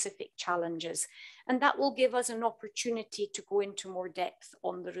specific challenges. And that will give us an opportunity to go into more depth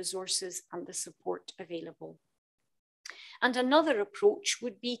on the resources and the support available. And another approach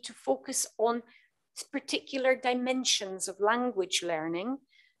would be to focus on particular dimensions of language learning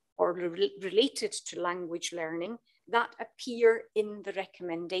or related to language learning that appear in the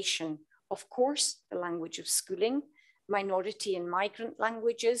recommendation. Of course, the language of schooling, minority and migrant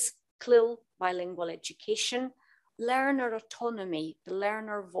languages, CLIL, bilingual education, learner autonomy, the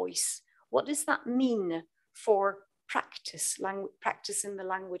learner voice. What does that mean for practice in the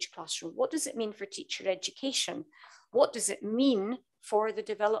language classroom? What does it mean for teacher education? What does it mean for the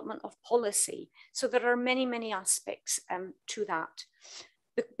development of policy? So there are many, many aspects to that.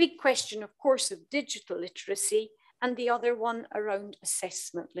 The big question, of course, of digital literacy, and the other one around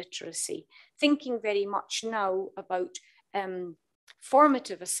assessment literacy, thinking very much now about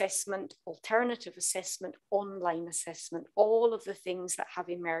formative assessment, alternative assessment, online assessment, all of the things that have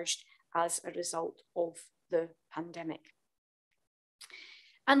emerged as a result of the pandemic.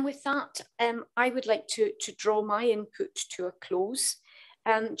 And with that, I would like to draw my input to a close,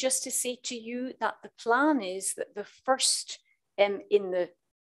 just to say to you that the plan is that the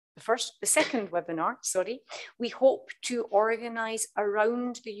second webinar, we hope to organise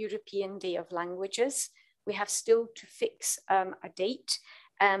around the European Day of Languages. We have still to fix a date,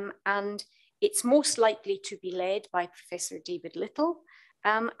 and it's most likely to be led by Professor David Little.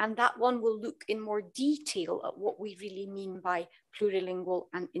 And that one will look in more detail at what we really mean by plurilingual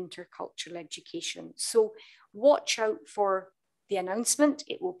and intercultural education. So watch out for the announcement.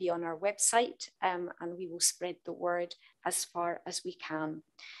 It will be on our website, and we will spread the word as far as we can.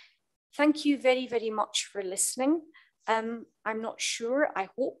 Thank you very, very much for listening. I'm not sure, I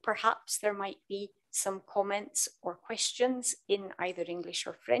hope perhaps there might be some comments or questions in either English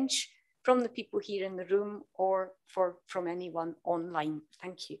or French from the people here in the room or from anyone online.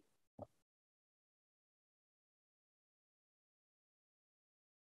 Thank you.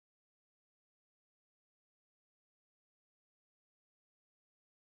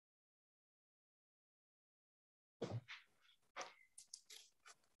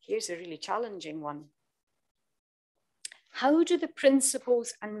 Here's a really challenging one. How do the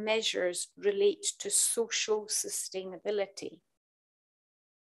principles and measures relate to social sustainability?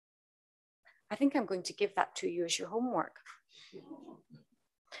 I think I'm going to give that to you as your homework.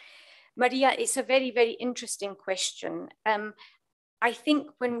 Maria, it's a very, very interesting question. I think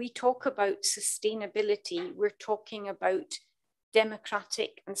when we talk about sustainability, we're talking about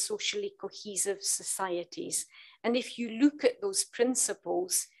democratic and socially cohesive societies. And if you look at those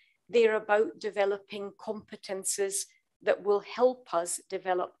principles, they're about developing competences that will help us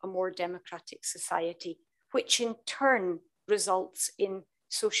develop a more democratic society, which in turn results in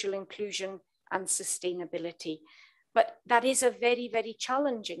social inclusion and sustainability. But that is a very, very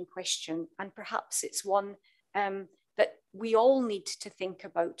challenging question. And perhaps it's one that we all need to think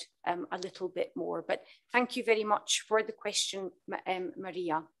about a little bit more. But thank you very much for the question,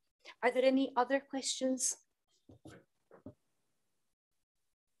 Maria. Are there any other questions?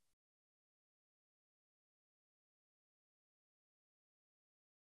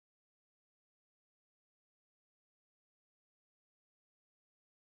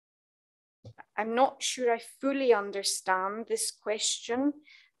 I'm not sure I fully understand this question.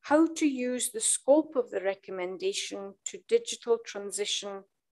 How to use the scope of the recommendation to digital transition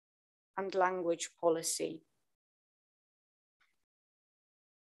and language policy?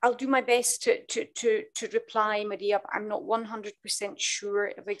 I'll do my best to reply, Maria, but I'm not 100%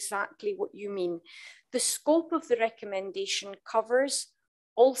 sure of exactly what you mean. The scope of the recommendation covers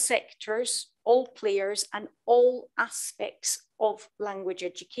all sectors, all players, and all aspects of language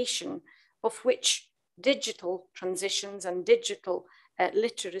education, of which digital transitions and digital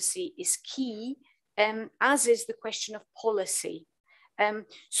literacy is key, as is the question of policy.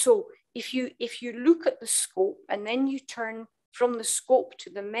 So if you look at the scope and then you turn from the scope to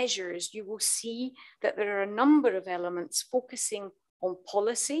the measures, you will see that there are a number of elements focusing on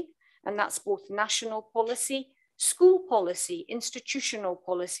policy, and that's both national policy, school policy, institutional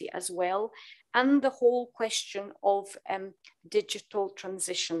policy as well, and the whole question of digital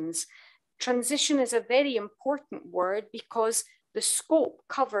transitions. Transition is a very important word because the scope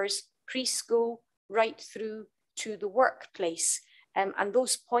covers preschool right through to the workplace. And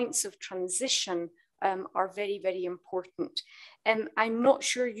those points of transition are very, very important. I'm not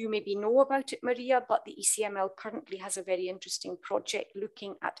sure you maybe know about it, Maria, but the ECML currently has a very interesting project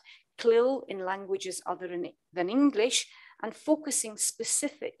looking at CLIL in languages other than English and focusing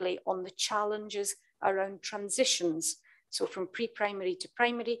specifically on the challenges around transitions. So from pre-primary to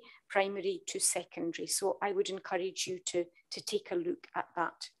primary, primary to secondary. So I would encourage you to take a look at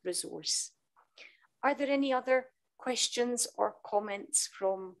that resource. Are there any other questions or comments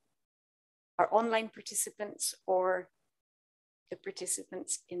from our online participants or the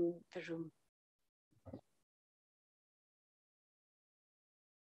participants in the room?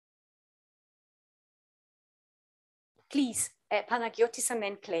 Please, Panagiotis and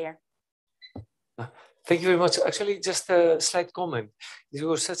then Claire. Thank you very much. Actually, just a slight comment. It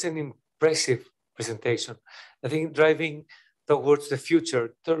was such an impressive presentation. I think driving towards the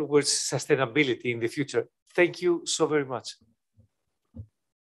future, towards sustainability in the future. Thank you so very much.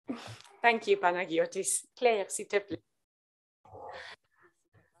 Thank you, Panagiotis. Claire, s'il te plaît.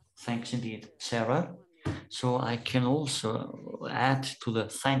 Thanks indeed, Sarah. So I can also add to the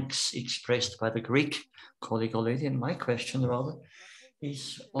thanks expressed by the Greek colleague already, and my question rather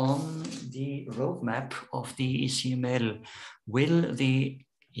is on the roadmap of the ECML. Will the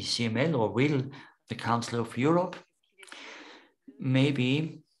ECML or will the Council of Europe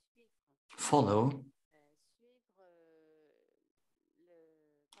maybe follow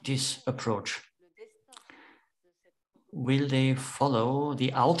this approach? Will they follow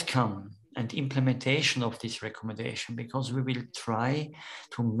the outcome and implementation of this recommendation? Because we will try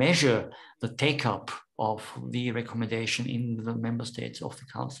to measure the take-up of the recommendation in the member states of the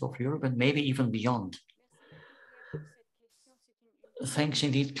Council of Europe and maybe even beyond. Thanks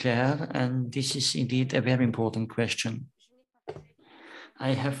indeed, Claire. And this is indeed a very important question.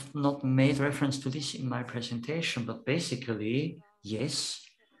 I have not made reference to this in my presentation, but basically, yes,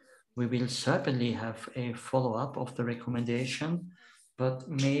 we will certainly have a follow-up of the recommendation, but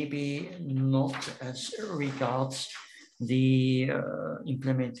maybe not as regards the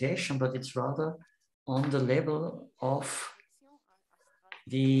implementation, but it's rather on the level of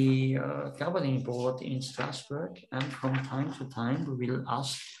the governing board in Strasbourg. And from time to time, we will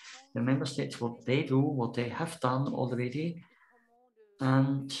ask the member states what they do, what they have done already,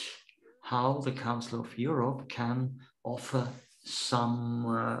 and how the Council of Europe can offer some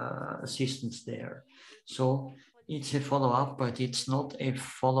assistance there. So it's a follow-up, but it's not a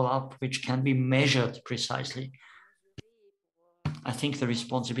follow-up which can be measured precisely. I think the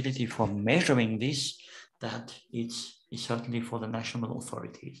responsibility for measuring this, that is certainly for the national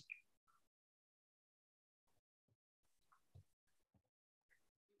authorities.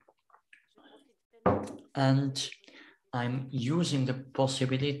 And I'm using the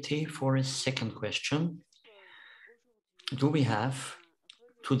possibility for a second question. Do we have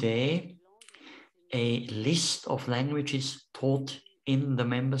today a list of languages taught in the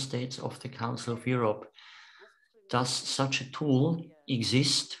member states of the Council of Europe? Does such a tool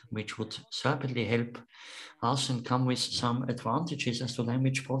exist, which would certainly help us and come with some advantages as to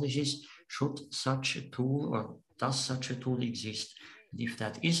language policies? Should such a tool, or does such a tool exist? And if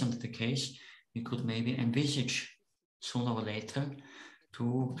that isn't the case, we could maybe envisage sooner or later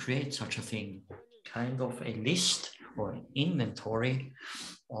to create such a thing, kind of a list or an inventory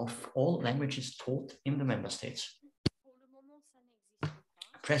of all languages taught in the member states.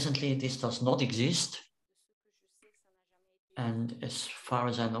 Presently, this does not exist. And as far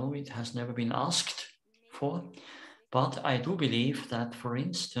as I know, it has never been asked for. But I do believe that, for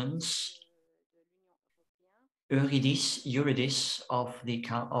instance, Eurydice of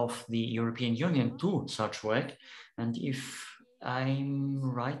the European Union do such work. And if I'm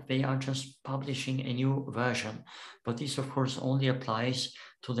right, they are just publishing a new version. But this, of course, only applies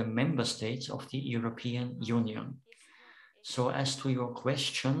to the member states of the European Union. So as to your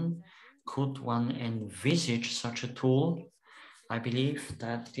question, could one envisage such a tool? I believe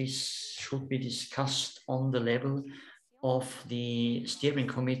that this should be discussed on the level of the steering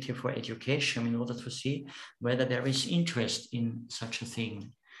committee for education in order to see whether there is interest in such a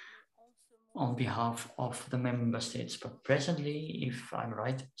thing on behalf of the member states. But presently, if I'm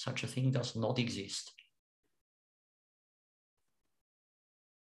right, such a thing does not exist.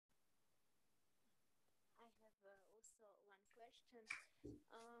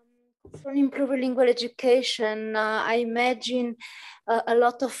 Concerning plurilingual education, I imagine a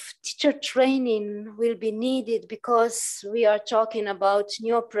lot of teacher training will be needed because we are talking about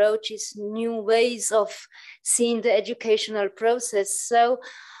new approaches, new ways of seeing the educational process. So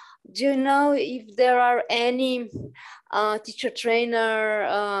do you know if there are any teacher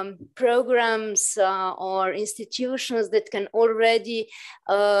trainer programs or institutions that can already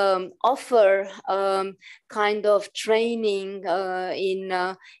offer kind of training in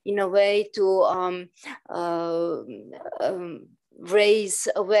a way to raise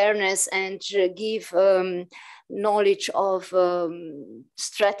awareness and give knowledge of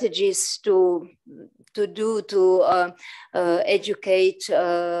strategies to educate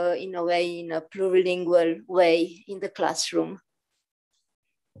in a way, in a plurilingual way in the classroom?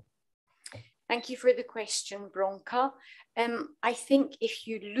 Thank you for the question, Bronca. I think if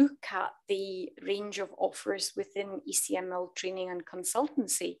you look at the range of offers within ECML training and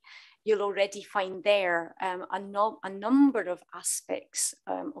consultancy, you'll already find there a number of aspects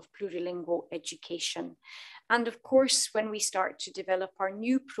of plurilingual education. And of course, when we start to develop our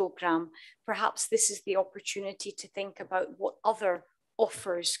new program, perhaps this is the opportunity to think about what other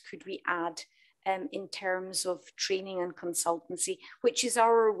offers could we add in terms of training and consultancy, which is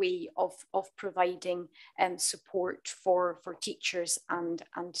our way of providing support for teachers and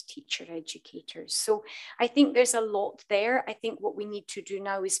teacher educators. So I think there's a lot there. I think what we need to do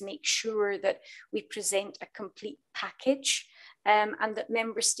now is make sure that we present a complete package and that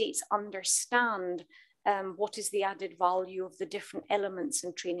member states understand what is the added value of the different elements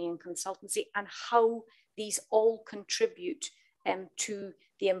in training and consultancy and how these all contribute to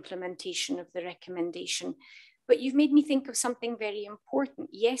the implementation of the recommendation. But you've made me think of something very important.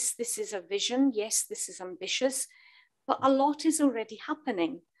 Yes, this is a vision. Yes, this is ambitious, but a lot is already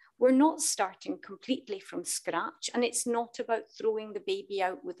happening. We're not starting completely from scratch, and it's not about throwing the baby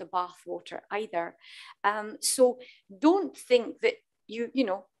out with the bathwater either. So don't think that you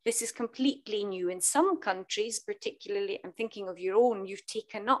know, this is completely new. In some countries, particularly, I'm thinking of your own, you've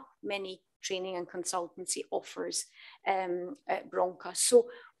taken up many training and consultancy offers, Bronca. So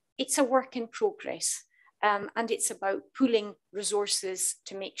it's a work in progress, and it's about pooling resources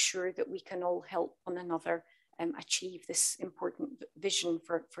to make sure that we can all help one another achieve this important vision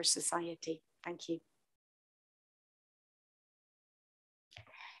for society. Thank you.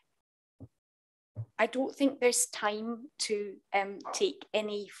 I don't think there's time to take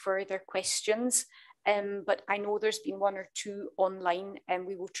any further questions. But I know there's been one or two online, and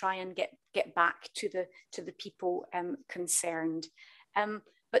we will try and get back to the people concerned.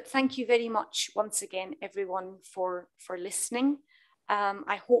 But thank you very much once again, everyone, for listening.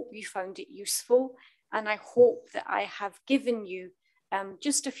 I hope you found it useful, and I hope that I have given you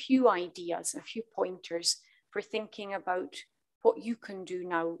just a few ideas, a few pointers for thinking about what you can do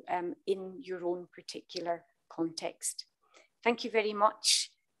now in your own particular context. Thank you very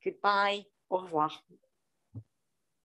much. Goodbye. Au revoir.